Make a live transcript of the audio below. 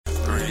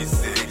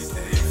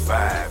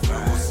365,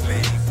 no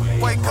sleep.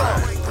 Wake up.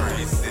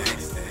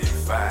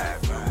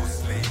 365, no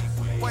sleep.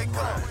 Wake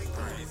up.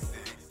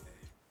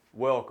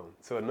 Welcome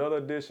to another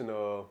edition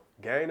of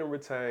Gain and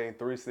Retain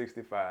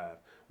 365,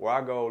 where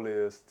our goal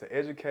is to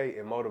educate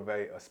and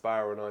motivate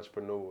aspiring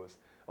entrepreneurs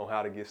on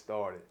how to get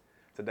started.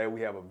 Today we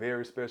have a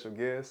very special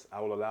guest.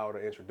 I will allow her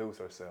to introduce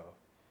herself.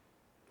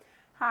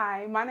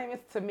 Hi, my name is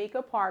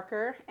Tamika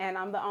Parker, and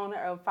I'm the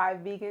owner of Five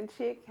Vegan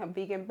Chick, a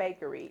vegan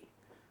bakery.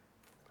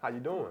 How you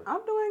doing?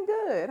 I'm doing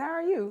good. How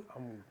are you?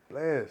 I'm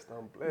blessed.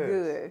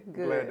 Good.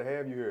 Glad to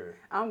have you here.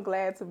 I'm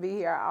glad to be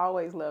here. I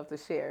always love to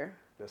share.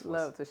 That's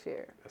what's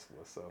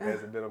up.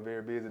 Has it been a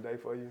very busy day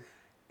for you?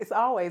 It's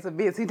always a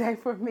busy day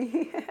for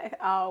me,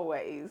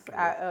 always.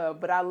 Yeah.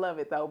 But I love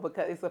it though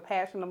because it's a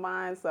passion of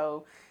mine.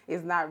 So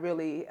it's not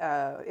really.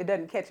 It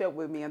doesn't catch up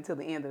with me until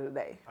the end of the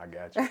day. I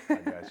got you.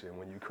 And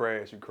when you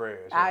crash, you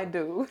crash. I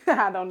do.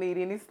 I don't need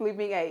any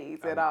sleeping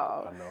aids at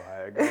all. I know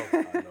how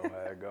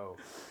it goes.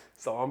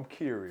 So I'm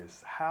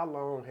curious, how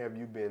long have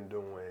you been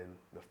doing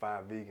the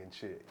Five Vegan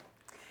Chick?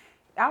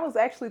 I was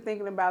actually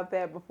thinking about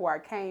that before I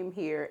came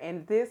here,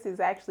 and this is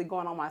actually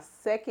going on my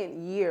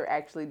second year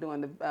actually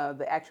doing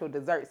the actual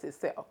desserts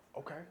itself.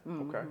 Okay.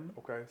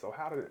 So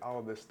how did all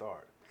of this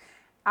start?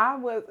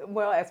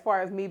 As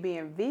far as me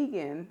being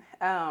vegan,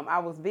 I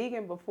was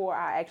vegan before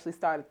I actually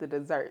started the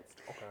desserts.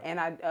 Okay. And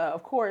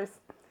of course,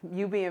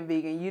 you being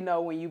vegan, you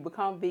know, when you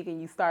become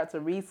vegan, you start to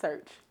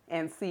research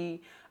and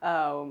see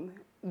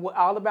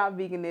all about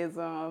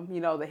veganism, you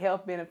know, the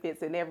health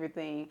benefits and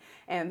everything.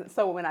 And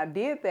so when I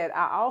did that,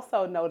 I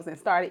also noticed and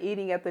started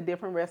eating at the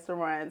different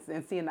restaurants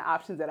and seeing the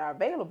options that are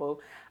available.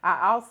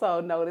 I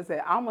also noticed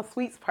that I'm a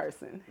sweets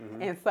person.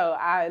 Mm-hmm. And so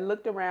I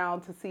looked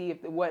around to see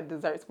what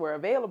desserts were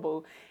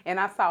available, and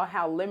I saw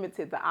how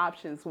limited the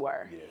options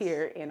were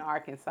here in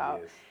Arkansas.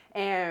 Yes.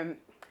 And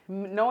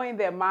knowing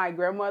that my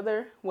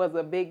grandmother was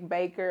a big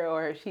baker,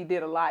 or she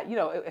did a lot, you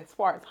know, as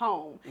far as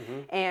home. Mm-hmm.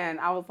 And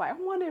I was like, I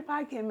wonder if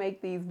I can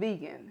make these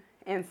vegan.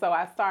 And so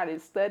I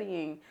started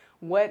studying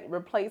what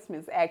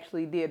replacements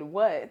actually did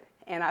what,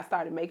 and I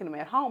started making them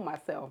at home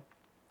myself.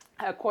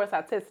 Of course,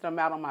 I tested them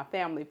out on my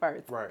family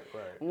first. Right.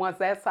 Once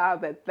I saw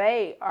that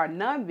they are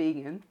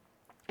non-vegan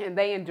and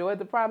they enjoyed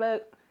the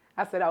product,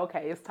 I said,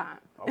 okay, it's time.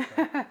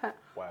 Okay.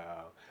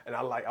 Wow. And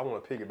I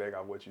want to piggyback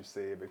off what you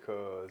said,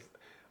 because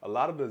a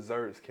lot of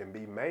desserts can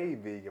be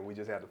made vegan. We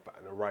just have to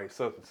find the right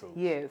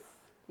substitutes.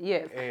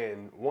 Yes.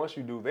 And once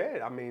you do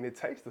that, I mean, it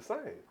tastes the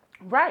same.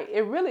 Right,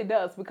 it really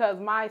does, because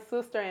my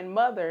sister and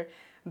mother,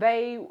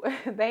 they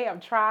have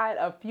tried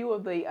a few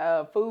of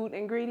the food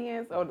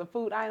ingredients or the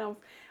food items,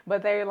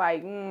 but they're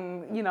like,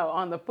 you know,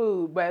 on the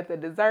food. But the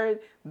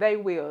dessert, they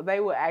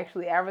will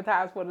actually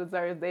advertise for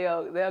desserts.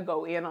 They'll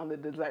go in on the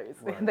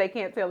desserts. Right. They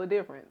can't tell the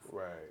difference.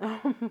 Right.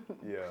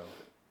 Yeah.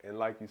 And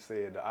like you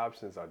said, the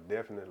options are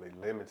definitely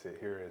limited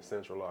here in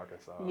Central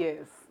Arkansas.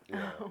 Yes.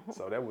 Yeah.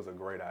 So that was a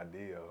great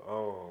idea.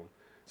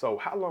 So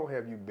how long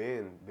have you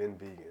been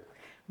vegan?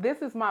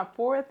 This is my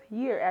 4th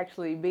year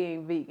actually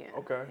being vegan.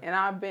 Okay. And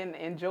I've been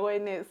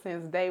enjoying it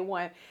since day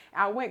one.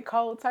 I went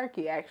cold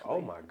turkey actually.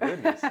 Oh my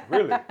goodness,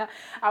 really?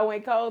 I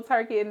went cold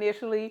turkey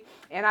initially,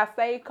 and I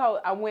stayed cold.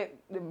 I went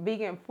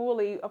vegan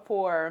fully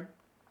for,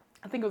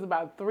 I think it was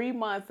about 3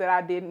 months that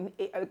I didn't,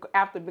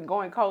 after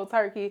going cold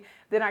turkey.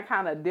 Then I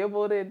kind of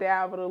dabbled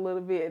a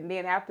little bit. And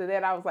then after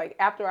that, I was like,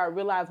 after I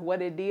realized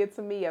what it did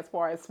to me as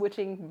far as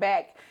switching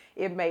back,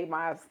 it made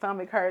my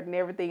stomach hurt and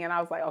everything. And I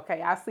was like,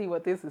 okay, I see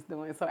what this is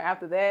doing. So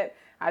after that,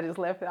 I just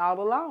left it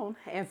all alone.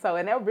 And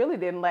that really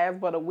didn't last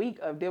but a week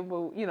of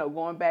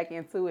going back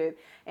into it.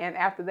 And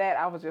after that,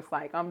 I was just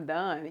like, I'm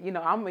done. You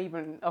know, I'm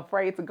even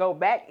afraid to go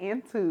back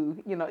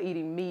into,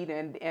 eating meat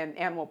and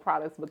animal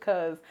products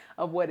because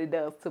of what it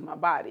does to my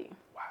body.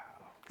 Wow.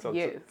 So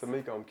yes.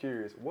 Tamika, I'm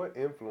curious, what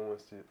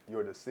influenced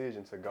your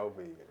decision to go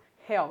vegan?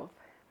 Health.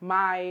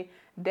 My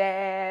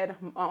dad,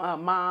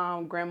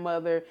 mom,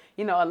 grandmother,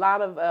 a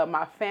lot of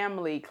my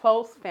family,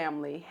 close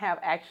family, have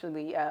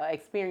actually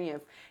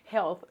experienced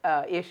health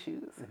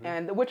issues, mm-hmm.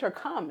 and which are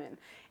common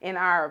in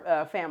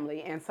our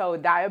family. And so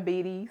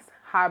diabetes,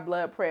 high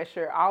blood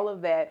pressure, all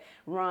of that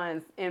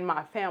runs in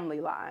my family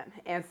line.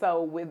 And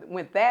so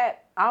with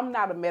that, I'm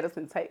not a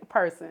medicine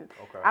person.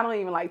 Okay. I don't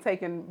even like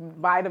taking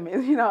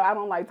vitamins. I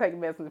don't like taking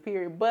medicine,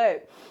 period.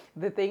 But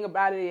the thing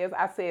about it is,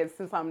 I said,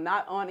 since I'm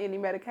not on any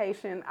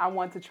medication, I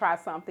want to try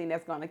something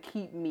that's going to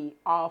keep me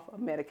off of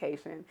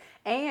medication.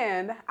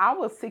 And I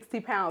was 60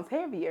 pounds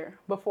heavier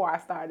before I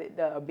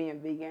started being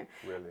vegan.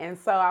 Really? And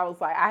so I was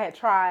like, I had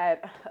tried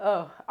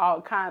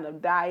all kind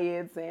of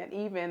diets and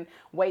even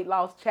weight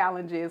loss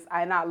challenges,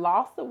 and I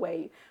lost the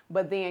weight,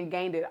 but then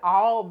gained it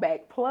all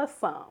back plus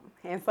some.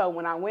 And so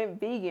when I went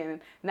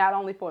vegan, not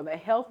only for the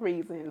health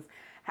reasons,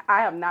 I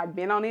have not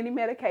been on any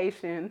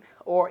medication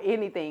or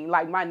anything.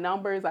 Like my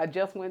numbers, I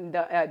just went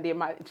and did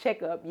my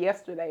checkup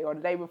yesterday or the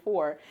day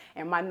before,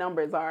 and my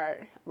numbers are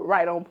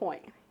right on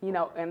point,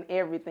 and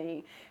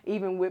everything,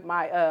 even with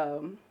my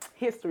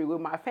history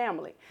with my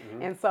family.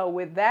 Mm-hmm. And so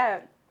with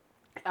that,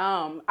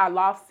 I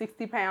lost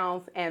 60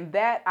 pounds, and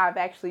that I've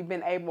actually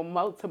been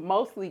able to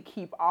mostly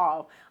keep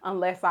off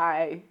unless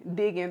I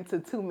dig into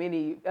too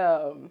many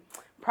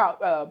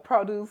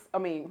produce. I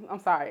mean, I'm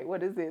sorry,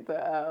 what is it?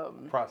 The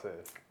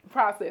Process.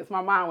 processed.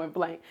 My mind went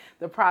blank.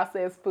 The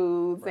processed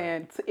foods, Right.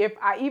 and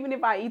even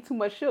if I eat too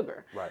much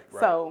sugar. Right, right.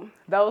 So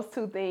those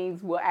two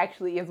things will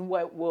actually is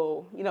what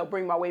will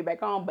bring my weight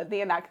back on. But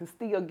then I can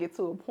still get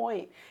to a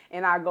point,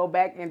 and I go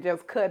back and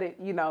just cut it,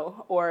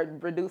 or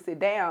reduce it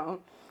down.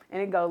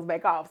 And it goes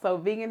back off. So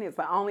vegan is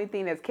the only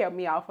thing that's kept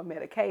me off of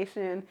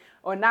medication,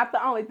 or not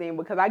the only thing,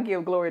 because I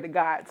give glory to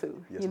God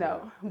too, Yes,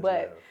 ma'am. Yes,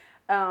 But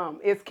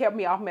it's kept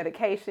me off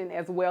medication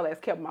as well as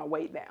kept my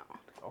weight down.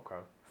 Okay.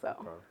 So.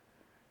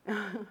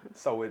 Okay.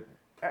 So it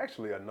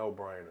actually a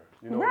no-brainer.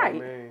 You know Right.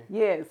 what I mean?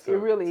 Yes, To, it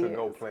really to is.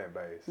 go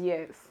plant-based.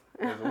 Yes.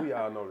 Because we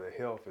all know that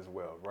health is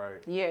wealth,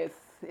 right? Yes,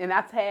 and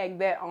I tag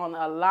that on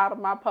a lot of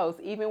my posts,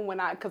 even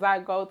when because I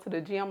go to the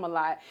gym a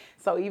lot.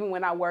 So even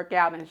when I work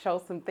out and show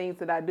some things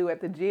that I do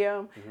at the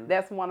gym,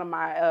 that's one of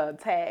my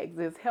tags.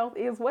 Is health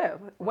is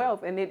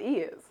wealth, and it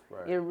is.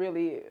 Right. It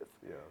really is.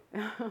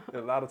 Yeah. And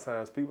a lot of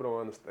times people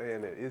don't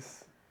understand that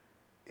it's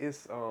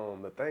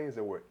the things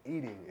that we're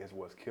eating is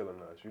what's killing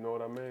us. You know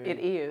what I mean? It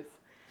is.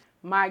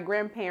 My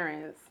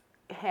grandparents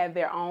had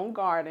their own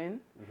garden,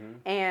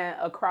 and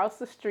across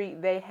the street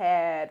they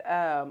had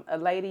a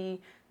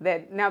lady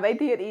that now they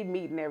did eat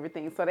meat and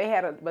everything. So they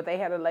had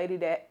a lady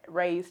that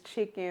raised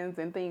chickens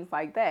and things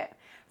like that.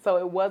 So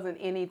it wasn't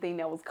anything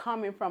that was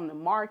coming from the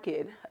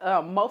market.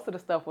 Most of the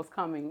stuff was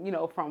coming,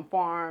 from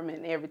farm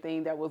and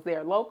everything that was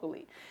there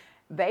locally.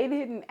 They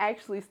didn't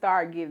actually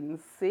start getting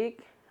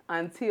sick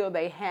until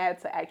they had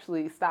to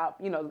actually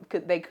stop,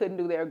 they couldn't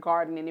do their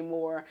garden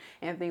anymore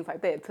and things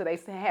like that. So they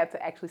had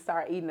to actually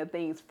start eating the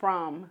things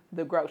from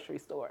the grocery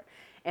store.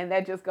 And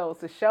that just goes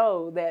to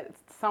show that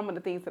some of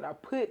the things that are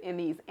put in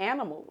these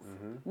animals,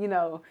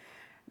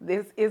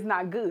 this is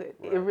not good.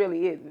 Right. It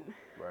really isn't.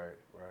 Right,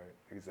 right,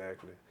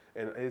 exactly.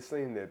 And it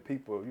seemed that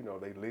people,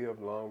 they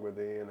lived longer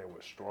then, they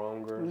were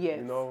stronger,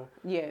 Yes.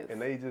 Yes.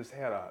 and they just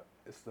had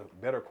it's a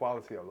better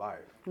quality of life.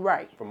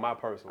 Right. From my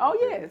personal Oh,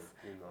 opinion, yes.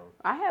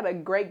 I had a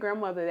great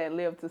grandmother that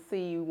lived to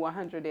see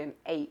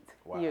 108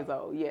 Wow. years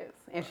old. Yes,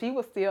 and she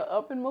was still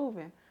up and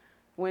moving.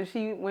 When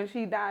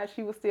she died,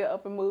 she was still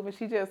up and moving.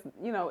 She just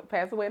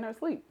passed away in her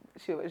sleep.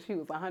 She was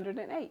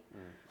 108.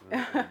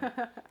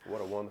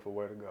 What a wonderful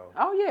way to go.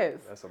 Oh yes.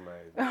 That's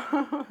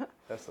amazing.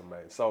 That's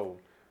amazing. So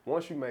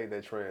once you made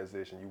that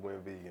transition, you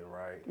went vegan,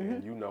 right?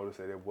 And you noticed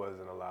that there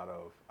wasn't a lot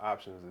of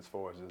options as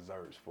far as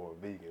desserts for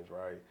vegans,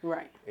 right?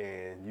 Right.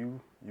 And you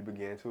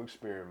began to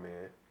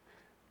experiment,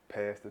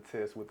 pass the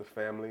test with the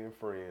family and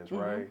friends,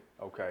 right?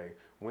 Okay.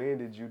 When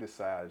did you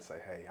decide to say,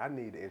 hey, I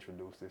need to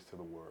introduce this to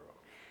the world?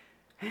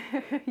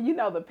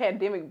 The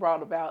pandemic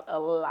brought about a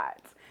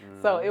lot.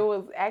 So it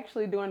was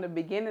actually during the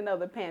beginning of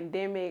the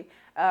pandemic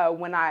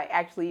when I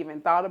actually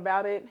even thought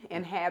about it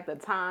and had the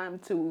time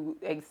to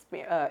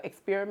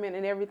experiment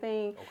and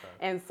everything. Okay.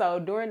 And so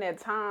during that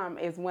time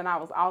is when I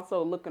was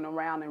also looking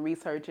around and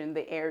researching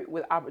the area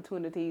with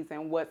opportunities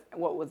and what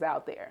was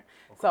out there.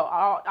 Okay. So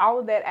all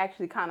of that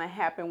actually kind of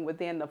happened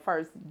within the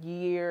first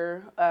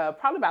year,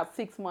 probably about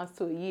 6 months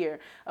to a year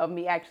of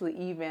me actually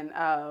even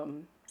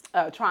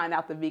trying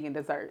out the vegan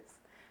desserts.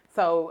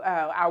 So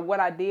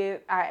what I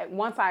did,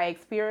 once I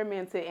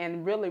experimented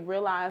and really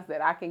realized that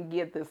I can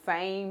get the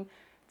same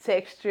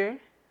texture,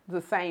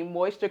 the same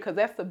moisture, because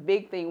that's the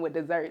big thing with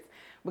desserts.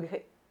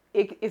 Because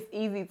it's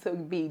easy to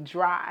be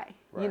dry,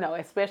 Right.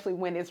 Especially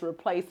when it's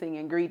replacing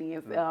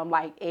ingredients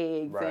like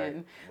eggs Right,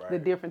 and right. the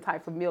different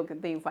types of milk and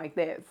things like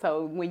that.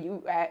 So when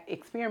you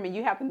experiment,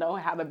 you have to know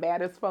how the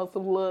batter's supposed to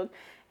look,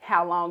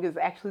 how long it's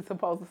actually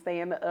supposed to stay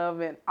in the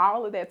oven.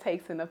 All of that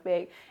takes an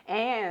effect.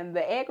 And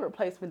the egg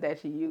replacement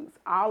that you use,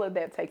 all of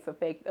that takes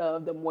effect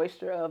of the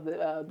moisture of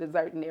the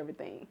dessert and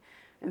everything.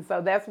 And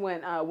so that's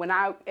when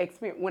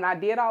I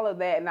did all of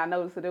that and I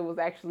noticed that it was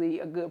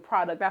actually a good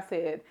product, I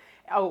said,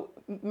 oh,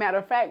 matter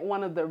of fact,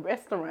 one of the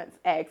restaurants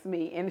asked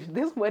me, and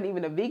this wasn't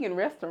even a vegan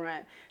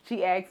restaurant,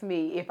 she asked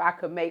me if I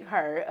could make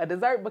her a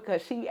dessert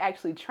because she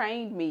actually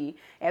trained me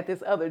at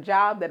this other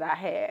job that I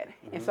had.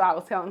 And so I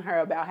was telling her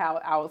about how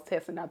I was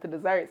testing out the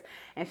desserts.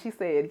 And she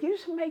said, you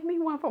should make me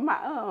one for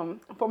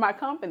my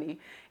company.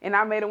 And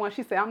I made her one.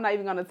 She said, I'm not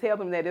even going to tell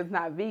them that it's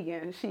not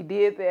vegan. She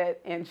did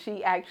that, and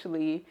she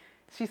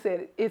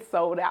said it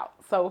sold out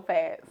so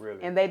fast.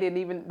 Really? And they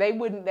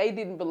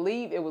didn't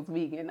believe it was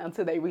vegan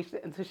until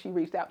she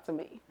reached out to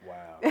me.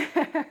 Wow.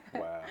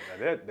 Wow.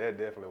 Now that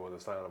definitely was a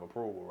sign of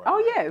approval, right?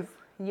 Oh there.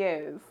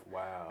 yes.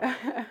 Wow.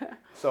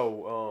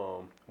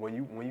 So when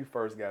you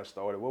first got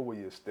started, what were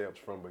your steps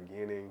from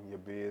beginning your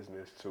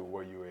business to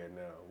where you at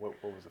now? What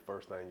was the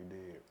first thing you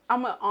did?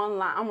 I'm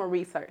a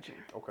researcher.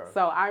 Okay.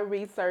 So I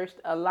researched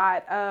a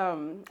lot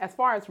as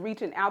far as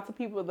reaching out to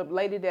people. The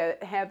lady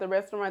that had the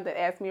restaurant that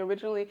asked me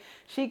originally,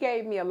 she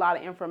gave me a lot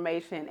of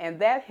information, and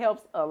that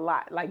helps a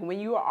lot. Like when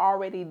you are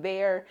already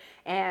there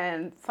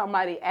and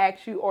somebody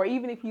asks you, or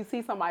even if you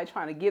see somebody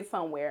trying to get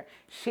somewhere,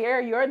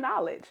 share your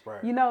knowledge.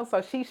 Right.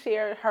 So she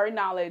shared her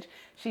knowledge.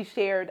 She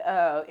shared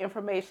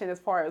information as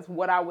far as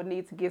what I would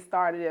need to get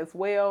started as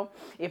well.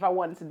 If I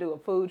wanted to do a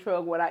food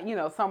truck, what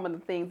I, some of the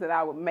things that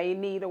I may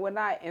need or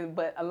whatnot.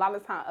 But a lot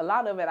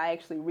of it I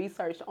actually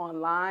researched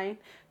online,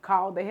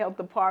 called the health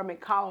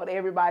department, called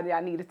everybody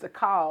I needed to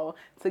call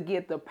to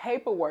get the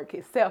paperwork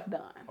itself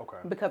done. Okay.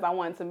 Because I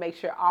wanted to make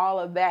sure all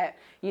of that,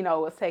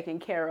 was taken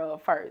care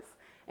of first.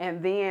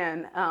 And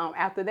then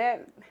after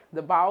that,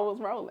 the ball was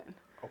rolling.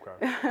 Okay.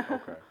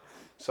 Okay.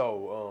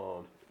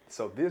 So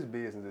this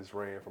business is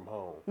ran from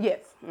home. Yes.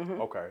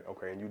 Mm-hmm. Okay.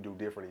 Okay. And you do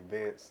different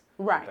events,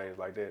 right? And things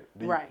like that.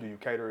 Do you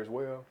cater as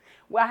well?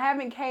 Well, I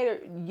haven't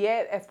catered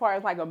yet as far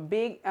as like a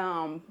big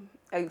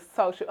a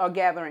social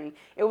gathering.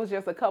 It was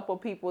just a couple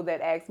people that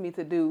asked me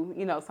to do,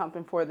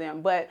 something for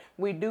them. But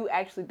we do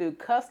actually do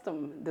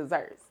custom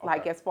desserts,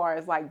 like as far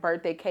as like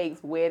birthday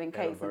cakes, wedding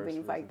cakes, and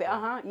things like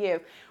that.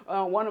 Yes.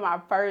 One of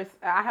my first,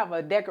 I have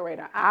a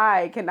decorator.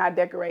 I cannot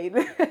decorate.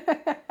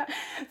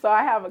 So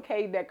I have a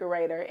cake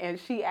decorator, and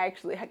she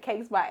actually,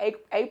 Cakes by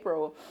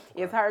April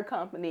is her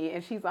company,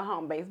 and she's a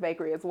home-based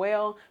bakery as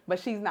well, but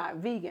she's not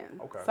vegan.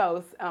 Okay.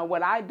 So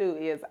what I do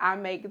is I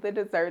make the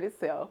dessert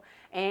itself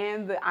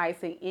and the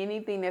icing,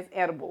 anything that's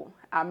edible.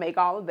 I make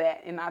all of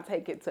that, and I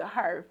take it to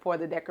her for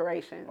the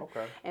decoration.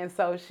 Okay. And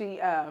so she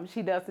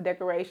does the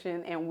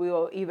decoration, and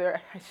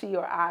either she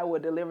or I will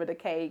deliver the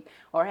cake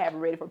or have it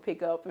ready for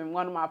pickup. And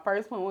one of my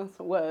first ones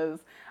was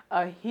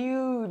a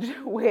huge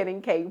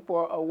wedding cake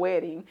for a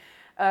wedding.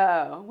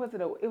 It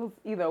was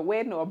either a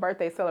wedding or a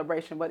birthday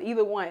celebration, but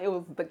either one, it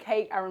was the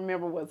cake I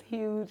remember was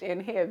huge and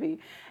heavy.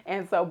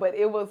 And so, but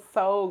it was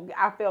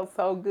I felt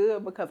so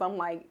good because I'm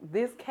like,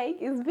 this cake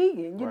is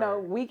vegan.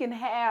 We can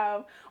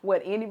have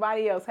what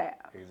anybody else has.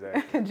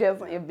 Exactly.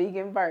 Just a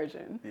vegan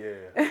version. Yeah.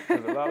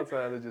 Because a lot of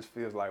times it just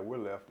feels like we're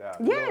left out.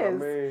 Yes. You know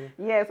what I mean?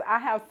 Yes. I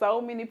have so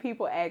many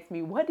people ask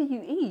me, what do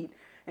you eat?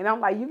 And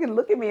I'm like, you can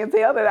look at me and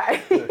tell that I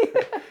eat.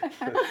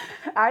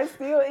 I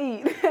still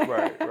eat.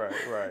 Right.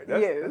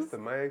 That's the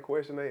main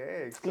question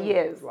they ask. Too.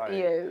 Yes, like,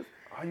 yes.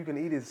 All you can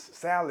eat is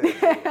salad.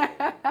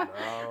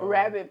 No.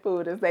 Rabbit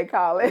food, as they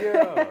call it.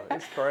 Yeah,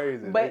 it's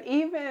crazy. But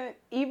even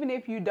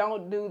if you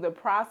don't do the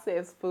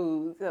processed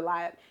foods a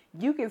lot,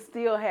 you can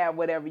still have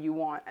whatever you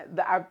want.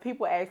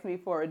 People ask me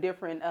for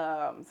different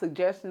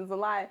suggestions a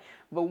lot,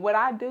 but what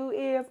I do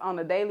is on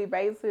a daily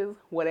basis,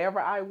 whatever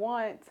I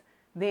want,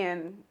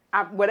 then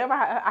whatever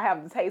I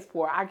have the taste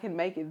for, I can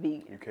make it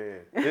vegan. You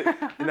can.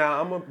 Now,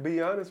 I'm going to be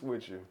honest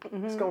with you.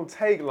 Mm-hmm. It's going to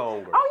take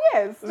longer. Oh,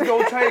 yes. It's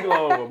going to take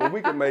longer, but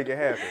we can make it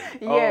happen.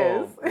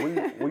 Yes.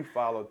 We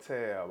follow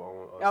Tab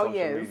on social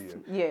media.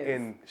 Yes.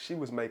 And she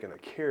was making a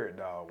carrot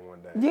dog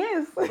one day.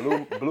 Yes.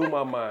 Blew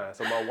my mind.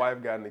 So my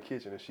wife got in the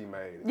kitchen and she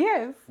made it.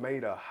 Yes.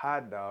 Made a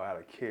hot dog out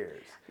of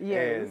carrots.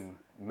 Yes. And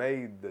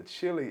made the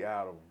chili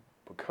out of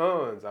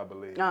pecans, I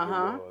believe it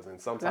was, and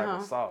some type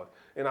of sauce.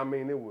 And I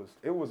mean, it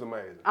was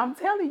amazing. I'm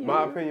telling you.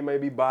 My opinion may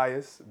be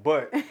biased,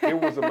 but it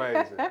was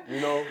amazing,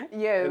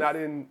 Yes.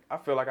 And I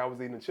feel like I was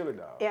eating a chili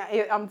dog.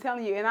 Yeah, I'm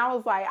telling you. And I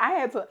was like,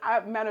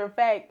 matter of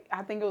fact,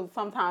 I think it was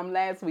sometime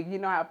last week. You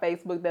know how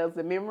Facebook does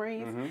the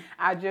memories? Mm-hmm.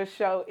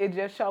 It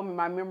just showed me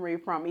my memory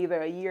from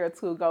either a year or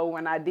two ago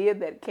when I did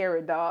that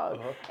carrot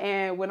dog.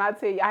 And when I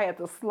tell you, I had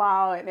the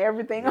slaw and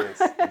everything.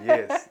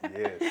 Yes.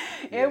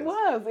 It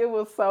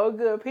was so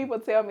good. People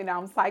tell me that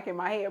I'm psyching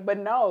my head, but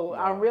no,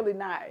 I'm really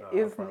not.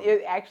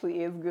 It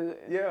actually is good.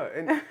 Yeah,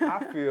 and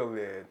I feel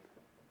that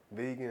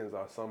vegans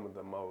are some of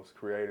the most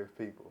creative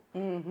people.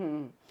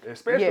 Mm-hmm.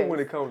 Especially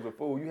when it comes to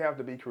food, you have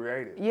to be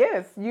creative.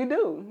 Yes, you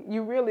do.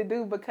 You really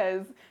do,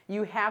 because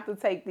you have to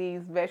take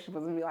these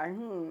vegetables and be like,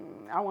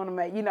 I want to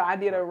make, I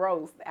did a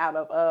roast out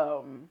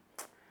of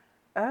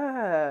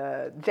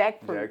jackfruit.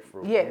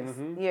 Jackfruit. Yes,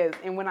 Mm-hmm. yes.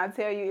 And when I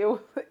tell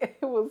you,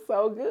 it was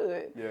so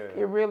good.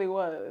 Yeah. It really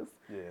was.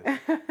 Yes.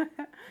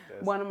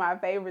 One of my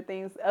favorite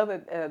things,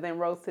 other than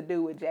roast, to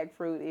do with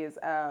jackfruit is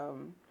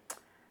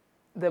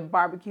the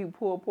barbecue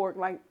pulled pork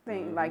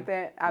thing like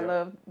that. I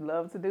love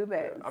to do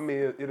that. Yeah. I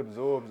mean, it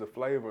absorbs the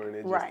flavor and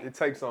it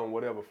takes on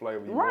whatever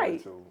flavor you want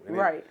it to.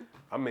 And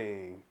I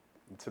mean,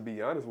 to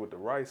be honest, with the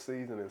rice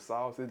season and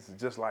sauce, it's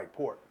just like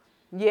pork.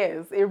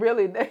 Yes, it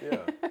really does.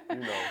 Yeah,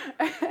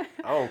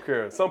 I don't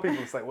care. Some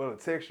people say, well, the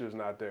texture is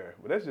not there.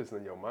 But that's just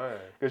in your mind.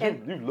 Because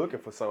you're looking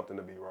for something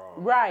to be wrong.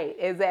 Right,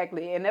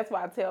 exactly. And that's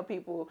why I tell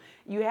people,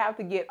 you have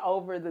to get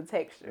over the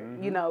texture,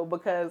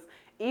 because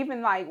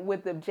even like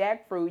with the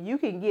jackfruit, you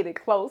can get it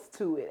close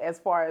to it as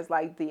far as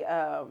like the,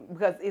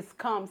 because it's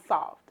comes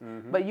soft.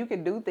 But you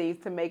can do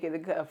things to make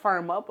it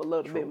firm up a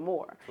little bit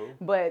more.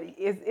 But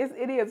it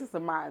is just a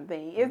mind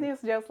thing.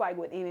 It's just like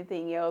with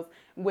anything else.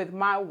 With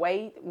my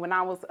weight, when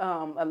I was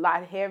a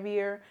lot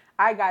heavier,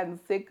 I gotten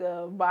sick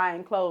of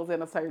buying clothes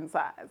in a certain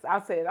size.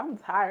 I said, I'm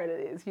tired of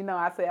this.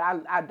 I said,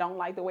 I don't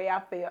like the way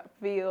I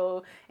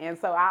feel. And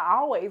so I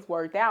always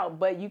worked out,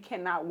 but you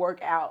cannot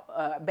work out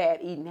a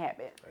bad eating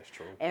habit. That's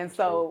true. And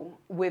so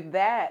with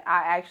that,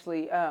 I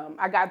actually,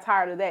 I got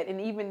tired of that.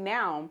 And even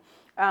now,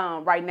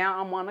 Right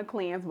now I'm on a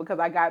cleanse because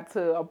I got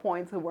to a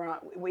point to where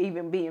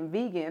even being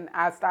vegan,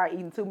 I start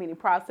eating too many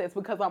processed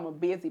because I'm a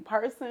busy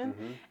person,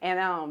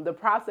 and the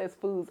processed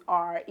foods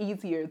are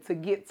easier to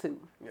get to.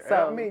 Yeah,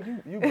 So I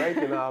mean, you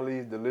making all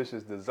these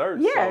delicious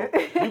desserts, Yeah.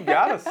 so you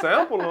gotta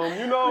sample them,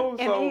 you know. and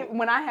So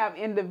when I have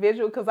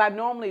individual, because I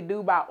normally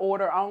do by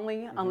order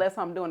only, unless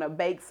I'm doing a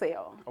bake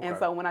sale. And Okay.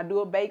 so when I do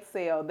a bake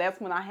sale, that's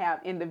when I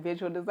have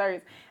individual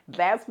desserts.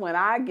 That's when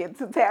I get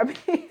to tap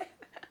in.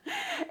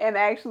 And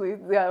actually,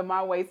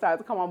 my weight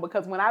starts to come on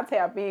because when I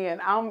tap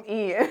in, I'm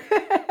in.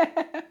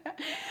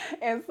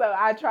 And so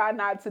I try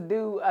not to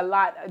do a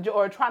lot,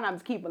 or try not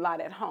to keep a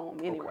lot at home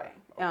anyway. Okay.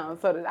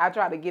 So that I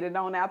try to get it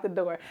on out the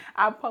door.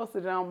 I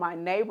posted it on my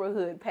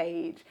neighborhood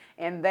page,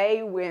 and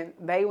they went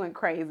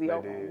crazy They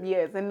over did. them.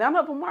 Yes, and none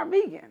of them are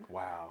vegan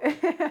wow.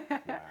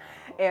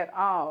 at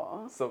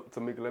all. So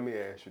Tamika, let me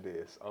ask you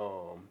this: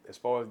 as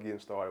far as getting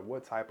started,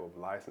 what type of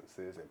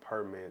licenses and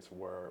permits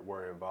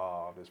were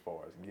involved as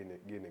far as getting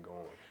it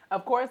going?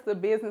 Of course, the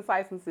business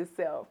license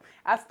itself.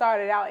 I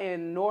started out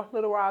in North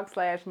Little Rock /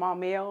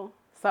 Maumelle.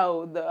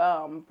 So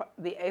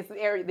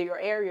your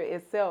area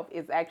itself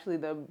is actually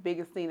the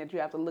biggest thing that you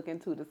have to look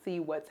into to see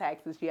what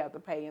taxes you have to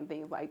pay and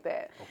things like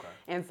that. Okay.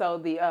 And so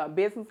the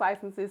business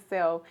license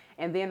itself,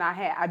 and then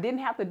I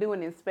didn't have to do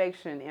an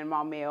inspection in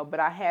Maumelle, but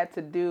I had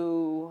to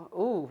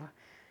do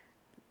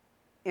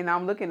and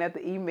I'm looking at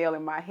the email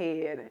in my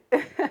head.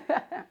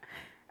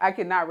 I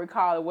cannot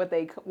recall what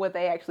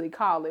they actually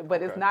call it,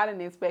 but it's Okay. not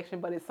an inspection,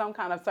 but it's some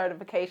kind of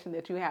certification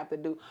that you have to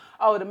do.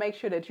 Oh, to make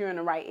sure that you're in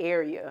the right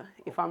area,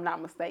 if I'm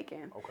not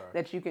mistaken, Okay.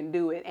 that you can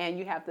do it. And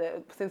you have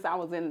to, since I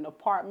was in an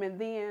apartment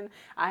then,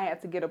 I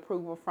had to get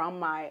approval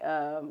from my,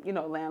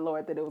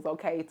 landlord that it was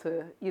okay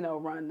to,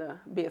 run the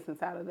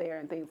business out of there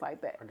and things like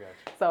that. I got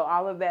you. So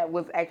all of that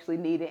was actually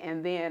needed.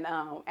 And then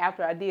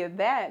after I did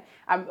that,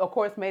 I, of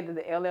course, made it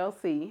the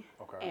LLC.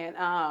 Okay.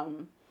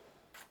 And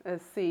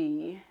let's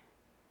see.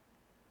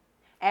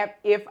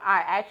 If I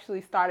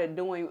actually started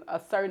doing a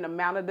certain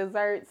amount of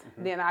desserts,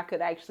 then I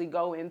could actually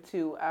go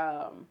into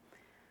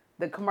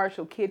the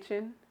commercial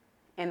kitchen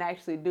and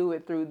actually do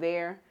it through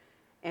there.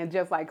 And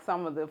just like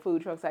some of the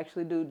food trucks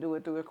actually do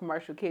it through a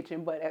commercial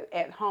kitchen, but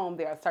at home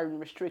there are certain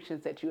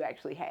restrictions that you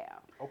actually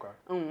have.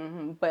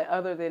 Okay. But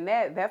other than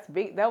that, that's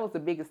big. That was the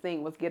biggest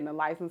thing, was getting the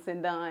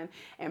licensing done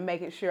and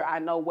making sure I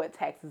know what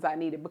taxes I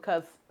needed,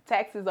 because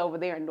taxes over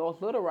there in North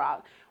Little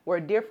Rock were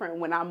different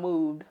when I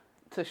moved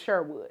to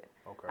Sherwood.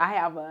 Okay. I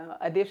have an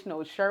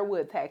additional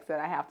Sherwood tax that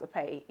I have to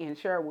pay in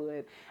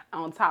Sherwood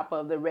on top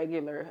of the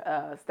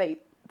regular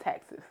state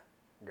taxes.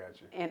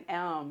 Got you.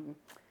 And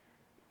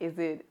is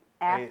it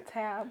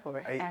AFTAB or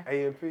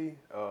AMP?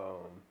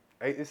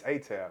 It's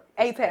ATAP.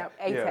 ATAP.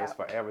 Yeah, it's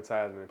for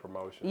advertising and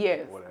promotion.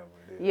 Yes. Whatever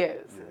it is. Yes.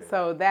 Yeah.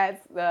 So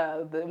that's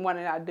the one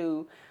that I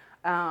do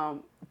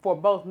for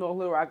both North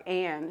Little Rock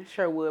and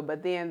Sherwood.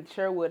 But then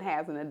Sherwood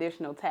has an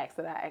additional tax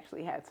that I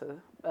actually had to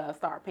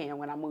start paying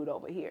when I moved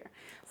over here.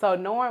 So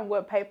knowing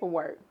what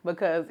paperwork,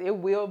 because it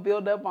will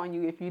build up on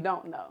you if you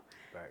don't know.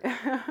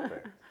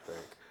 Thanks.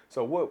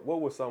 So what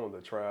were some of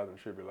the trials and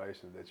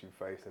tribulations that you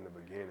faced in the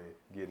beginning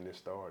getting this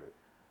started?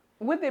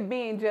 With it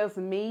being just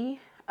me,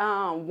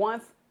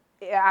 once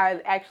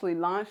I actually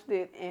launched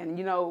it, and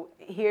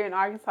here in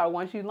Arkansas,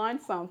 once you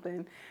launch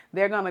something,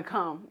 they're gonna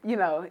come,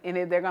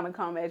 and they're gonna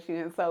come at you.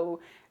 And so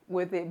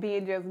with it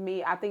being just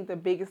me, I think the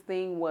biggest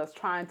thing was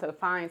trying to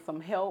find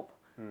some help,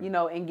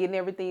 and getting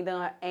everything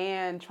done,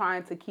 and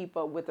trying to keep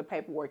up with the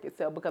paperwork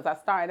itself. Because I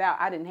started out,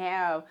 I didn't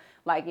have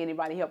like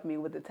anybody helping me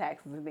with the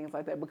taxes and things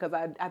like that, because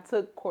I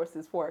took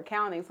courses for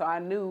accounting, so I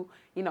knew,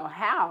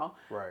 how.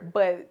 Right.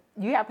 But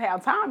you have to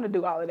have time to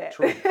do all of that.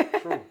 True.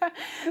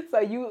 So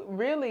you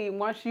really,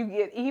 once you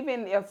get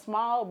even a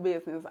small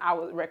business, I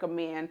would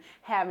recommend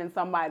having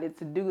somebody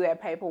to do that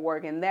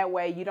paperwork, and that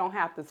way you don't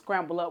have to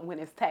scramble up when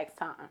it's tax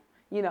time.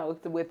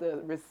 With the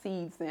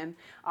receipts and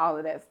all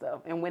of that stuff.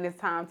 And when it's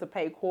time to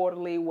pay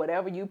quarterly,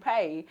 whatever you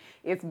pay,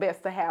 it's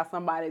best to have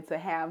somebody to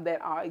have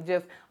that.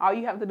 All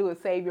you have to do is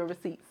save your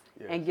receipts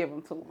and give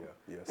them to them.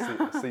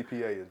 Yeah.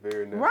 CPA is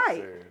very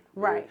necessary.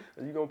 Right.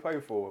 And you're gonna pay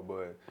for it,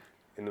 but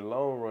in the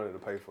long run, it'll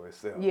pay for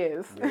itself.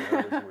 Yes. Being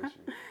honest with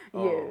you.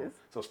 Yes.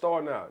 So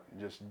starting out,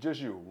 just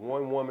you,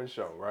 one woman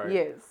show, right?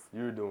 Yes.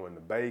 You're doing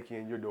the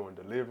baking, you're doing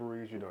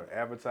deliveries, you're doing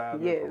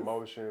advertising, Yes.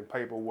 promotion,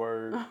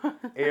 paperwork,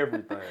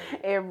 everything.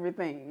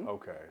 Everything.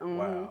 Okay.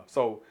 Wow.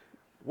 So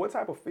what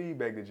type of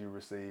feedback did you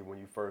receive when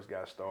you first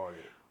got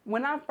started?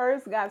 When I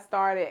first got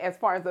started, as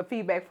far as the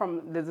feedback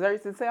from the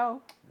desserts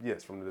itself,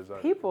 Yes, from the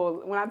design.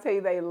 people, when I tell you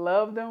they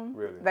loved them,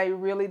 Really? they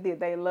really did.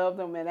 They loved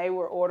them, and they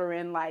were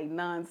ordering like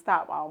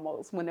nonstop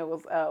almost when it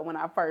was when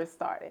I first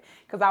started,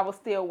 because I was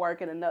still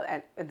working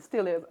and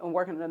still is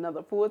working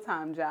another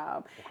full-time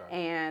job. Okay.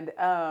 And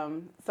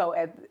so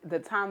at the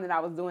time that I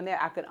was doing that,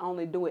 I could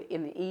only do it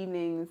in the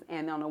evenings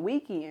and on the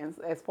weekends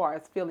as far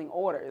as filling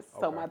orders.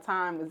 So Okay. my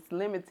time is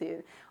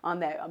limited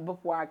on that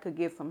before I could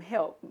get some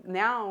help.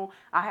 Now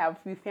I have a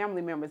few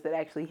family members that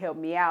actually help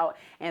me out,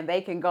 and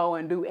they can go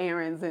and do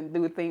errands and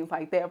do things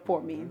like that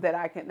for me that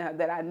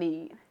I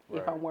need.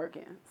 if Right. I'm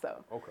working.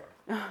 So Okay.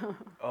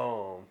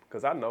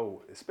 Because I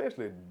know,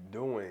 especially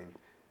doing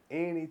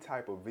any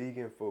type of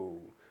vegan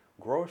food,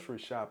 grocery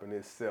shopping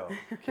itself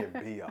can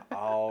be an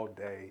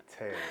all-day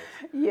task.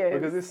 yes,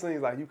 Because it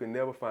seems like you can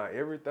never find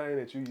everything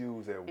that you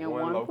use at in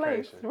one one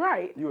place, location.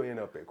 right? You end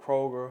up at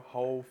Kroger,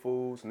 Whole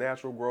Foods,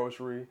 Natural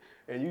Grocery,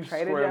 and you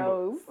Trader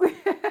scramble. Joe's.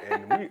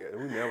 And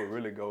we never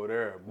really go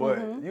there, but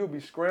you'll be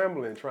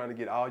scrambling trying to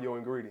get all your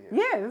ingredients.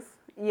 Yes,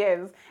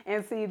 yes,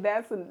 and see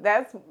that's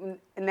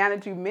now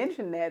that you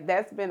mentioned that,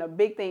 that's been a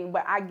big thing.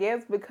 But I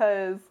guess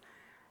because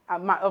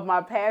of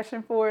my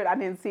passion for it, I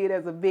didn't see it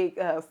as a big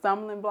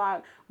stumbling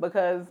block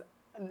because.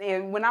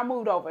 And when I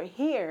moved over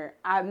here,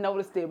 I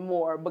noticed it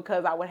more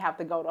because I would have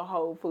to go to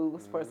Whole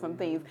Foods for some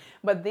things.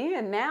 But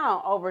then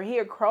now over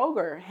here,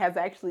 Kroger has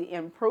actually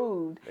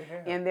improved They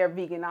have. in their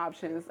vegan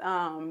options.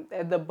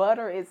 The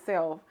butter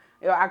itself,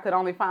 I could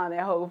only find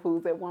at Whole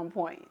Foods at one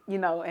point,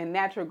 and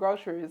Natural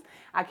Groceries,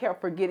 I kept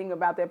forgetting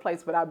about that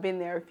place, but I've been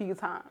there a few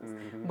times.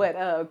 But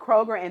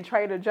Kroger and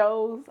Trader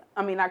Joe's,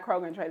 I mean, not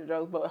Kroger and Trader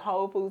Joe's, but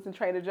Whole Foods and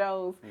Trader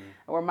Joe's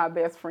were my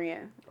best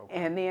friend. Okay.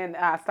 And then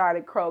I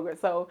started Kroger.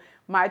 So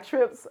my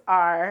trips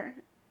are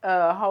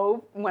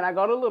when I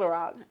go to Little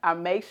Rock, I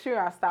make sure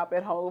I stop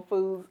at Whole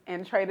Foods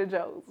and Trader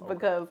Joe's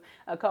because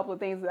a couple of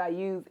things that I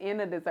use in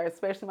the dessert,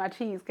 especially my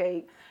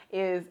cheesecake,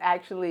 is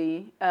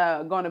actually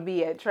going to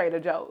be at Trader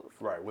Joe's.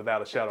 Right,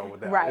 without a shadow of a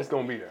doubt. Right. It's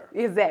going to be there.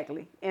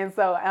 Exactly. And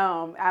so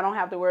I don't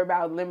have to worry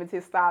about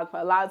limited stock.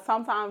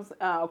 Sometimes,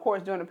 of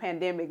course, during the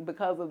pandemic,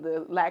 because of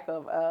the lack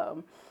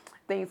of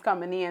things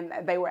coming in,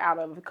 they were out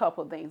of a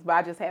couple of things, but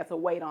I just had to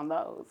wait on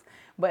those.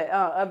 But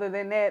other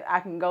than that, I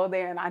can go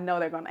there and I know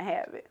they're going to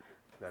have it.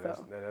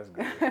 That's good. That's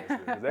good.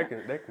 'Cause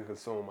that can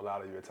consume a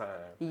lot of your time.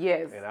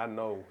 Yes. And I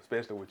know,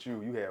 especially with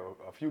you, you have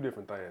a few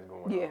different things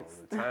going Yes.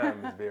 on. The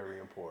time is very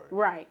important.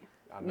 Right.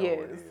 I know Yes.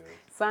 it is.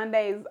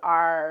 Sundays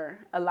are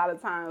a lot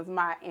of times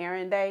my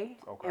errand day,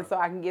 Okay. and so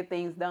I can get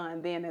things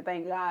done then. And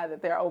thank God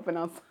that they're open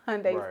on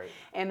Sundays. Right.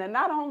 And then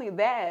not only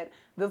that,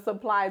 the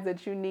supplies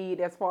that you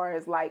need as far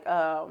as like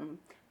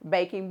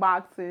baking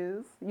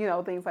boxes,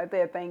 things like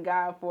that. Thank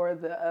God for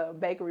the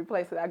bakery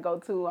place that I go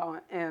to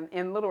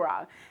in Little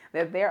Rock,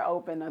 that they're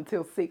open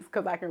until 6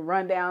 because I can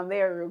run down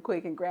there real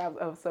quick and grab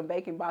some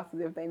baking boxes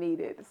if they need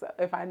it. So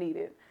if I need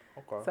it.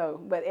 Okay. So,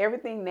 but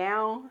everything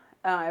now,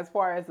 as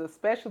far as the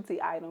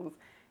specialty items,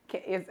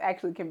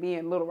 can be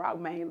in Little Rock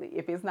mainly.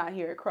 If it's not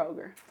here at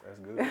Kroger. That's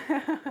good.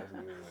 That's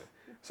good.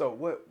 So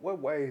what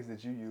ways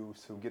did you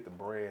use to get the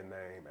brand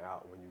name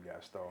out when you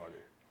got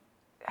started?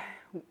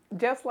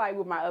 Just like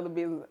with my other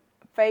business,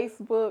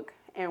 Facebook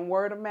and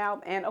word of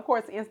mouth, and of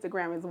course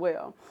Instagram as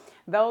well.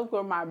 Those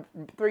were my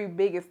 3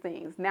 biggest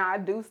things. Now I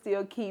do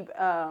still keep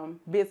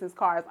business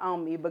cards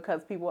on me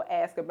because people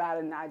ask about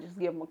it and I just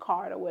give them a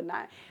card or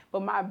whatnot.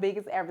 But my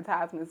biggest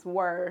advertisements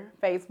were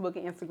Facebook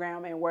and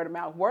Instagram and word of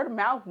mouth. Word of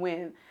mouth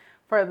went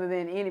further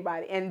than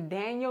anybody. And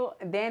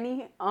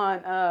Danny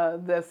on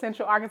the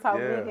Central Arkansas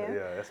Vegan.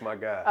 Yeah, that's my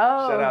guy.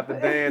 Oh, Shout out to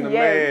Dan, the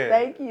yes, man.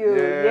 thank you.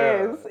 Yeah,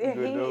 Yes,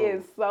 good he dude.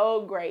 is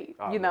so great.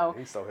 Oh, man,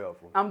 he's so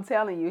helpful. I'm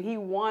telling you, he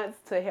wants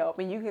to help,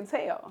 and you can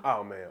tell.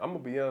 Oh man, I'm gonna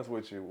be honest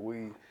with you.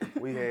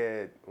 We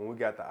had when we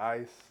got the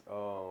ice.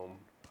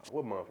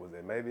 What month was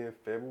it? Maybe in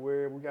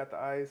February we got the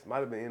ice. Might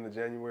have been in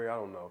January. I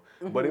don't know.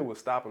 But it was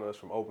stopping us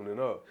from opening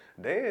up.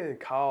 Dan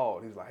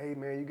called. He's like, "Hey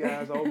man, you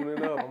guys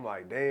opening up?" I'm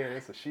like, "Dan,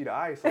 it's a sheet of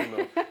ice on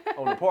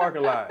the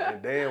parking lot." And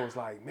Dan was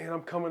like, "Man,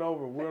 I'm coming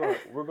over.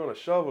 We're gonna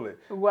shovel it."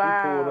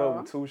 Wow. He pulled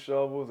up with 2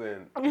 shovels,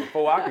 and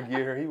before I could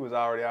get here, he was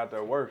already out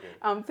there working.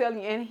 I'm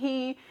telling you, and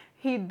he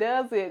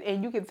does it,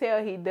 and you can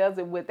tell he does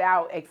it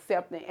without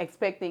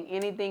expecting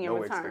anything in No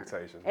return.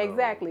 expectations, no.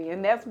 Exactly,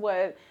 and that's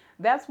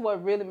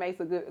what really makes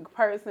a good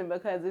person,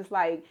 because it's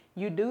like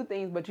you do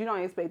things, but you don't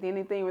expect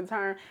anything in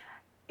return.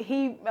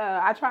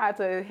 I tried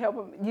to help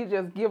him. You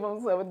just give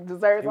him some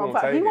desserts on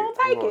top. He won't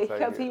take it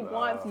because he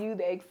wants you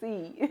to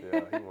exceed.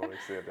 Yeah, he won't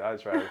accept it. I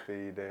tried to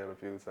feed Dan a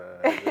few times.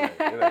 It ain't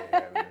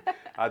happening.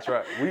 I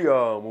tried.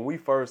 When we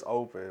first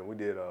opened, we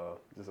did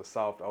just a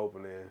soft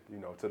opening,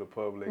 to the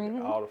public.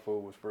 All the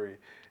food was free,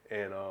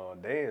 and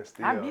Dan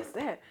still. I missed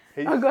that.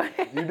 Go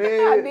ahead. You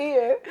did? I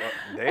did.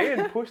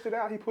 Dan pushed it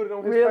out. He put it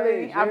on his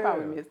Really? page. I Yeah.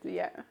 probably missed it.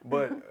 Yeah.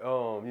 But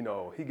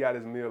he got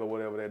his meal or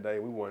whatever that day.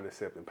 We weren't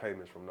accepting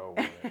payments from no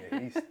one,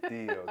 and he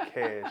still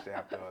cashed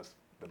after us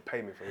the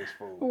payment for his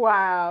food.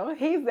 Wow,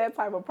 he's that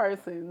type of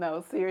person.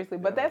 No, seriously.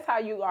 But that's how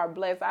you are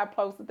blessed. I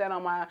posted that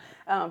on my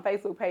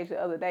Facebook page the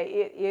other day.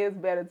 It is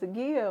better to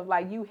give.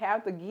 Like, you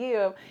have to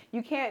give.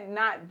 You can't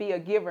not be a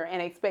giver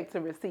and expect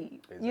to receive.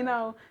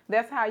 Exactly.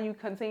 That's how you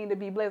continue to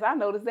be blessed. I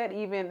noticed that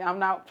even, I'm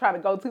not trying to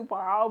go too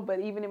far off,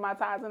 but even in my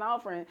tithes and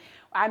offering,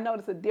 I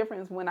notice a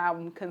difference when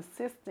I'm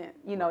consistent,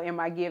 in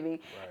my giving.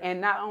 Right. And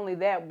not only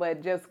that,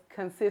 but just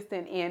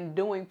consistent in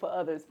doing for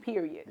others,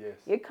 period. Yes.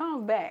 It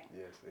comes back.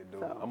 Yes, it do.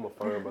 So. I'm a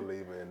firm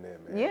believer in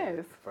that, man.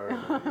 Yes. Firm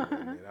believer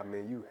in that. I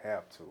mean, you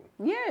have to.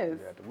 Yes. You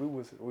have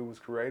to. We was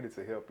created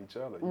to help each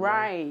other.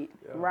 Right,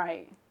 Yeah.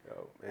 right.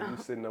 And you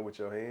sitting up with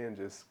your hand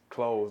just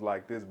closed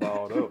like this,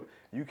 balled up.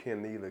 You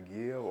can neither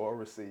give or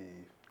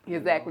receive.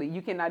 Exactly.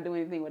 You cannot do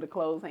anything with a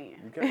closed hand.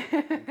 You can't.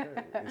 You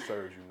can't. It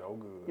serves you no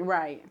good.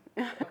 Right.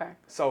 Okay.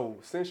 So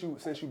since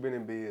you've been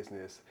in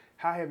business,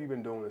 how have you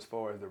been doing as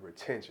far as the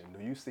retention?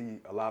 Do you see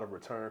a lot of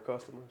return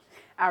customers?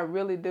 I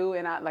really do,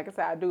 and like I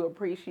said, I do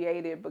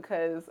appreciate it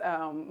because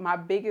my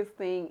biggest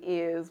thing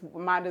is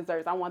my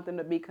desserts. I want them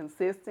to be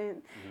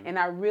consistent, and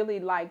I really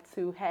like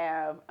to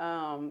have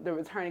the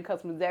returning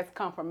customers. That's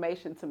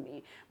confirmation to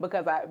me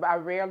because I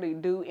rarely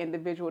do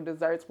individual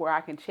desserts where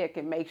I can check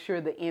and make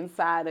sure the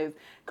inside is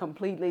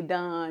completely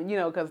done. You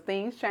know, because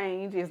things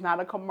change. It's not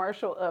a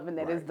commercial oven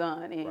that is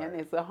done, and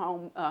it's a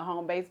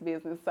home-based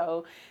business,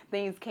 so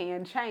things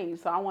can change.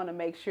 So I want to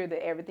make sure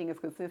that everything is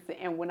consistent.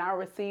 And when I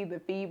receive the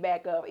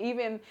feedback of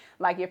even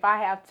like if I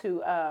have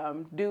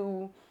to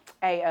do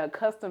a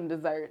custom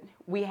dessert,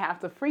 we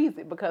have to freeze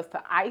it because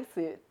to ice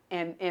it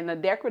and in a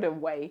decorative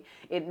way,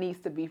 it needs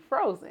to be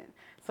frozen.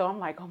 So I'm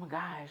like, oh my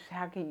gosh,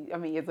 how can you, I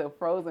mean, is a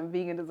frozen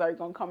vegan dessert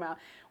gonna come out?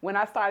 When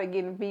I started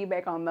getting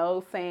feedback on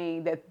those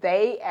saying that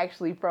they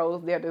actually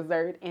froze their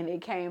dessert and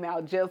it came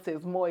out just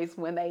as moist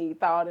when they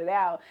thawed it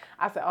out,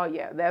 I said, oh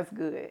yeah, that's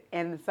good.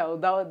 And so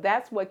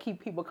that's what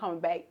keeps people coming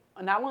back.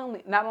 Not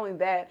only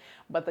that,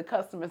 but the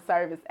customer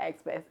service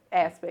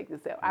aspect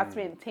itself. I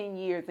spent 10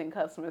 years in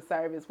customer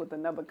service with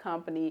another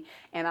company,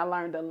 and I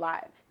learned a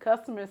lot.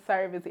 Customer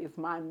service is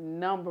my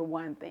number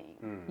one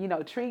thing. You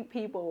know, treat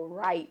people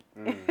right,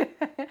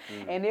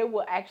 and it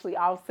will actually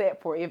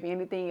offset for if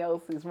anything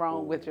else is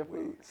wrong with your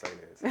food. Say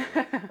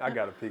that. I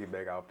got to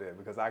piggyback off that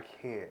because I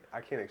can't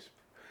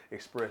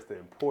express the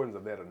importance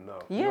of that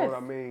enough. Yes. You know what I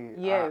mean?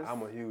 Yes.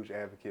 I'm a huge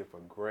advocate for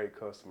great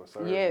customer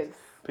service. Yes.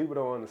 People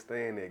don't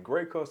understand that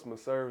great customer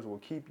service will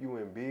keep you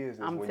in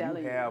business when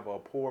you have a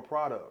poor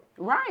product.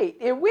 Right,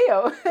 it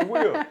will. It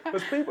will.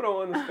 Because people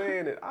don't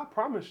understand that. I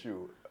promise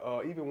you,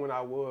 even when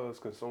I was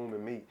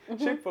consuming meat,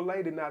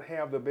 Chick-fil-A did not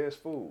have the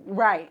best food.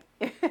 Right.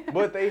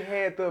 But they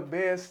had the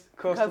best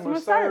customer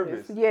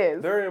service.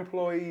 Yes. Their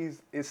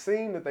employees, it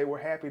seemed that they were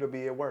happy to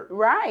be at work.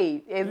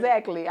 Right,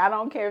 exactly. I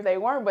don't care if they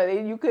weren't, but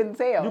you couldn't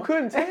tell. You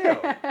couldn't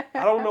tell.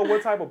 I don't know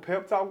what type of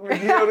pep talk we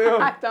give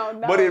them. I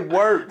don't know. But it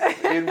works.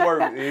 It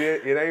works.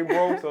 It ain't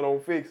broke, so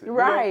don't fix it.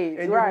 Right,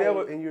 you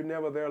know? And you're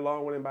never there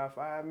longer than about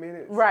 5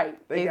 minutes. Right,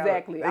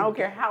 exactly. I don't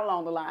care how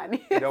long the line is.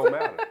 It don't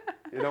matter.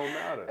 It don't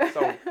matter.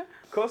 So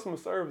customer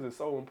service is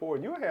so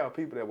important. You'll have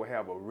people that will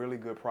have a really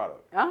good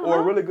product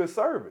or a really good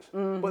service,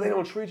 but they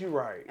don't treat you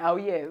right. Oh,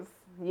 yes.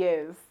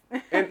 Yes.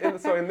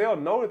 and they'll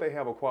know that they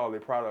have a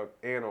quality product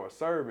and or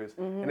service,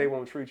 and they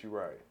won't treat you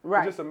right. Right.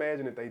 But just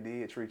imagine if they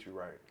did treat you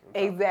right.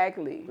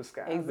 Exactly. The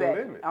sky's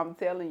exactly. the limit. I'm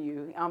telling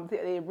you,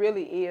 it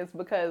really is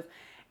because.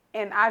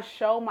 And I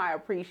show my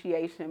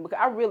appreciation because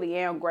I really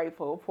am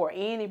grateful for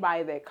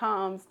anybody that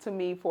comes to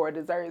me for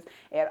desserts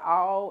at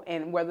all,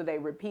 and whether they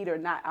repeat or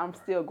not, I'm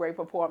still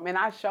grateful for them. And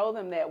I show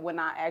them that when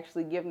I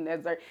actually give them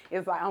dessert,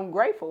 it's like I'm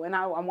grateful, and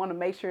I want to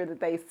make sure that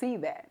they see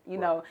that. You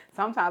know,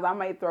 sometimes I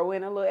may throw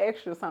in a little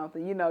extra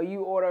something. You know,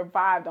 you order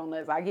 5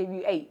 donuts, I give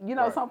you 8. You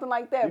know, something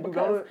like that. You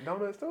do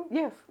donuts too?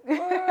 Yes.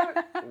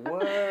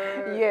 What?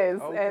 Yes,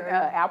 Okay. and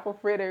apple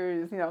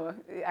fritters. You know,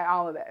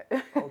 all of that.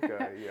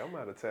 Okay, yeah, I'm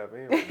about to tap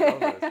in with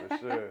donuts for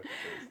sure.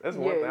 That's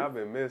one thing I've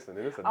been missing,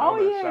 and it's a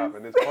donut shop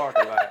in this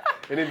parking lot,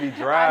 and it be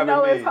driving me. I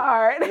know it's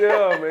hard.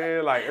 Yeah,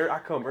 man. Like I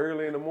come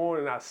early in the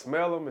morning, I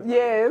smell them. And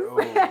yes.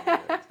 Like, oh,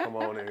 man, come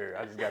on in here.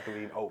 I just got to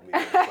eat oatmeal.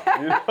 Or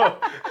something, you know,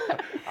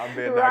 I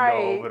better not go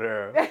over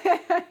there.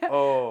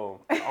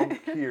 I'm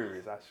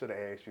curious. I should have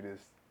asked you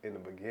this in the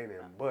beginning,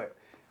 but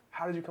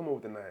how did you come up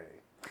with the name?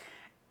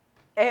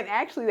 And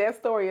actually, that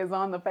story is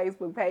on the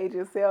Facebook page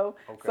itself.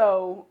 Okay.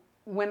 So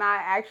when I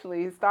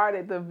actually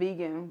started the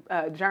vegan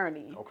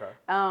journey,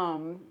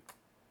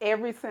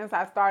 ever since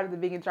I started the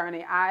vegan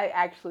journey,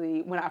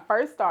 when I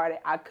first started,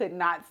 I could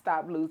not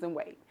stop losing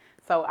weight.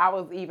 So I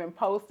was even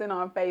posting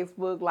on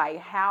Facebook, like,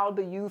 how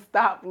do you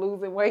stop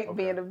losing weight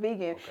being a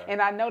vegan?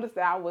 And I noticed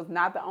that I was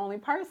not the only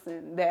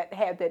person that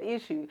had that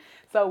issue.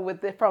 So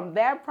from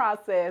that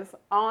process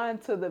on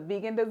to the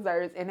vegan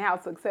desserts and how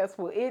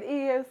successful it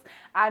is,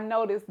 I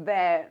noticed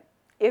that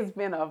it's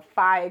been a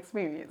fire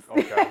experience.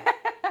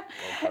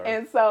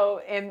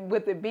 And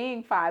with it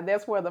being 5,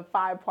 that's where the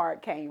 5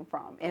 part came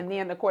from. And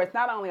then, of course,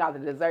 not only are the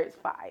desserts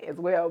 5 as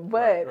well,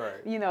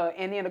 but, you know,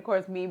 and then, of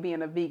course, me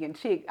being a vegan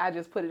chick, I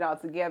just put it all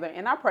together.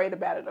 And I prayed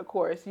about it, of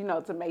course, you know,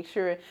 to make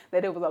sure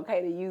that it was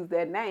okay to use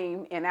that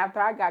name. And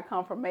after I got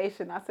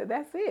confirmation, I said,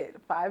 that's it,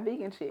 5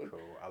 vegan chick. Cool.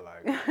 I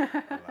like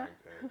that.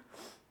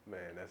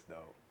 Man, that's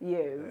dope.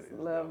 Yes,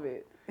 love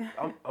it.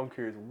 I'm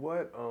curious,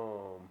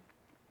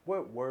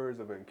 what words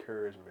of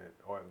encouragement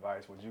or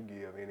advice would you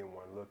give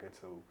anyone looking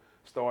to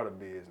start a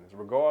business,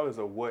 regardless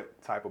of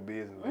what type of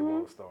business they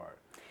want to start?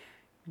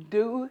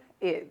 Do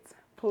it.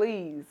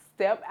 Please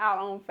step out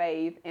on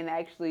faith and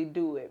actually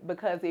do it.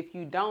 Because if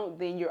you don't,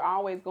 then you're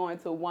always going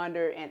to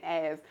wonder and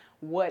ask,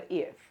 what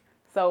if?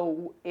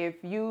 So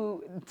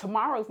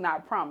tomorrow's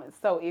not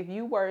promised. So if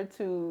you were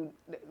to,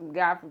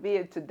 God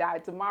forbid, to die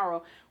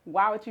tomorrow,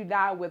 why would you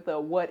die with a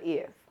what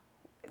if?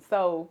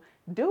 So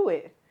do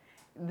it.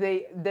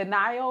 The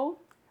denial,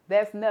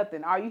 That's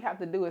nothing. All you have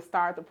to do is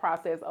start the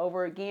process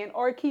over again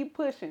or keep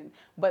pushing.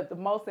 But the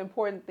most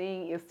important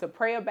thing is to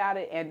pray about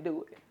it and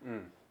do it.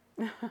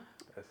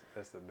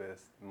 That's the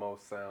best,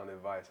 most sound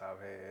advice I've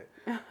had.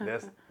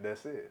 That's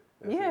it.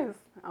 That's Yes, it.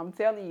 I'm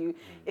telling you,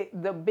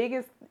 the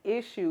biggest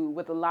issue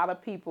with a lot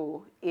of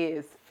people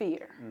is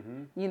fear.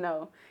 You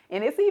know,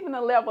 and it's even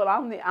a level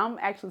I'm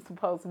actually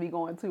supposed to be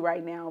going to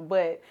right now,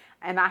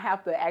 and I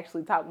have to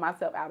actually talk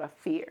myself out of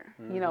fear.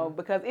 You know,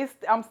 because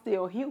I'm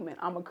still human.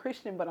 I'm a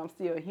Christian, but I'm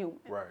still human.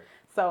 Right.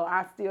 So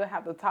I still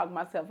have to talk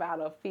myself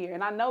out of fear,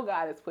 and I know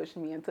God is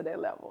pushing me into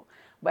that level.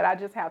 But I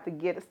just have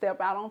to step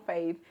out on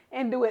faith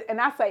and do it.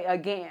 And I say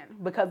again,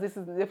 because this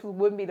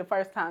wouldn't be the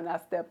first time I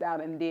stepped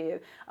out and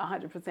did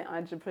 100%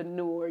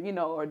 entrepreneur, you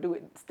know, or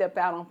stepped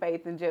out on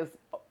faith and just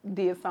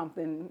did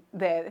something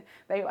that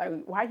they like,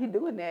 why are you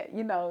doing that?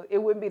 You know, it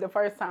wouldn't be the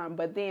first time.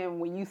 But then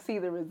when you see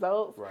the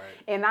results, right.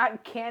 And I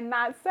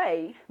cannot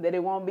say that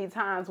it won't be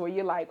times where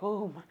you're like,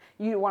 oh,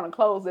 you want to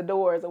close the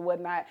doors or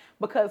whatnot,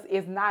 because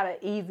it's not an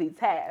easy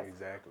task.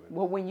 Exactly.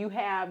 But when you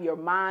have your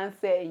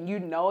mindset and you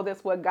know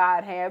that's what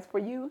God has for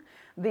you,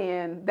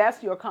 then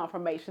that's your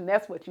confirmation.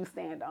 That's what you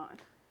stand on.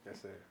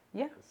 That's it.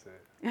 Yeah. That's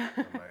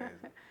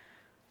it.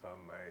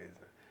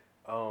 Amazing.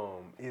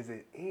 Is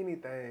it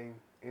anything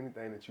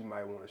that you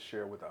might want to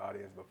share with the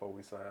audience before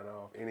we sign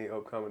off? Any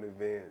upcoming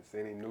events?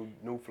 Any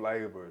new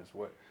flavors?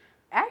 What?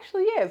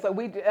 Actually, yeah. So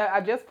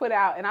I just put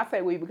out, and I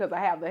say we because I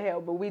have the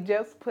help, but we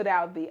just put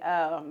out the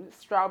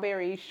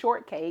strawberry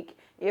shortcake.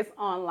 It's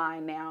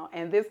online now,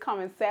 and this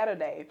coming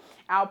Saturday,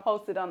 I'll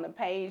post it on the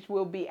page.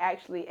 We'll be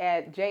actually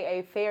at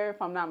J.A. Fair,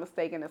 if I'm not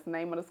mistaken. That's the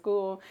name of the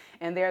school,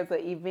 and there's an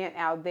event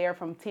out there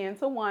from 10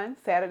 to 1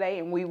 Saturday,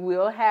 and we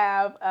will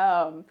have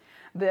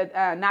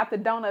not the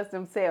donuts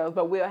themselves,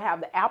 but we'll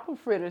have the apple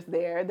fritters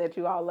there that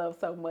you all love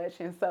so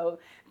much. And so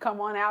come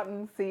on out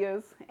and see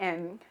us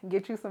and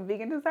get you some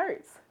vegan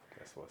desserts.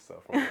 That's what's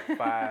up. From the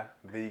 5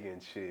 Vegan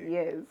Chick.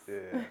 Yes.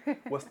 Yeah.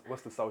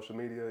 What's the social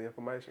media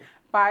information?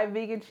 5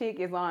 Vegan Chick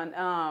is on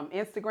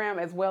Instagram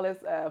as well as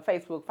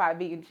Facebook, 5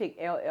 Vegan Chick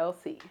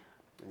LLC.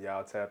 And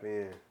y'all tap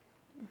in.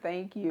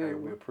 Thank you. Hey,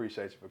 we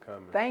appreciate you for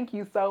coming. Thank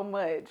you so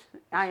much.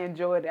 I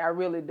enjoyed it. I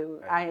really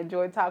do. Hey. I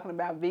enjoy talking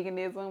about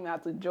veganism. I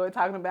enjoy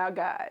talking about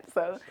God.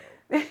 So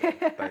thank you.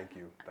 Thank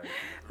you.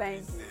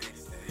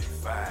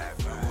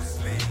 365, no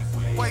sleep.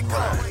 Wake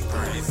up.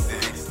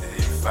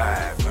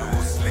 365,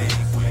 no sleep.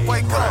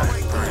 Wake up.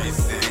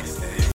 365.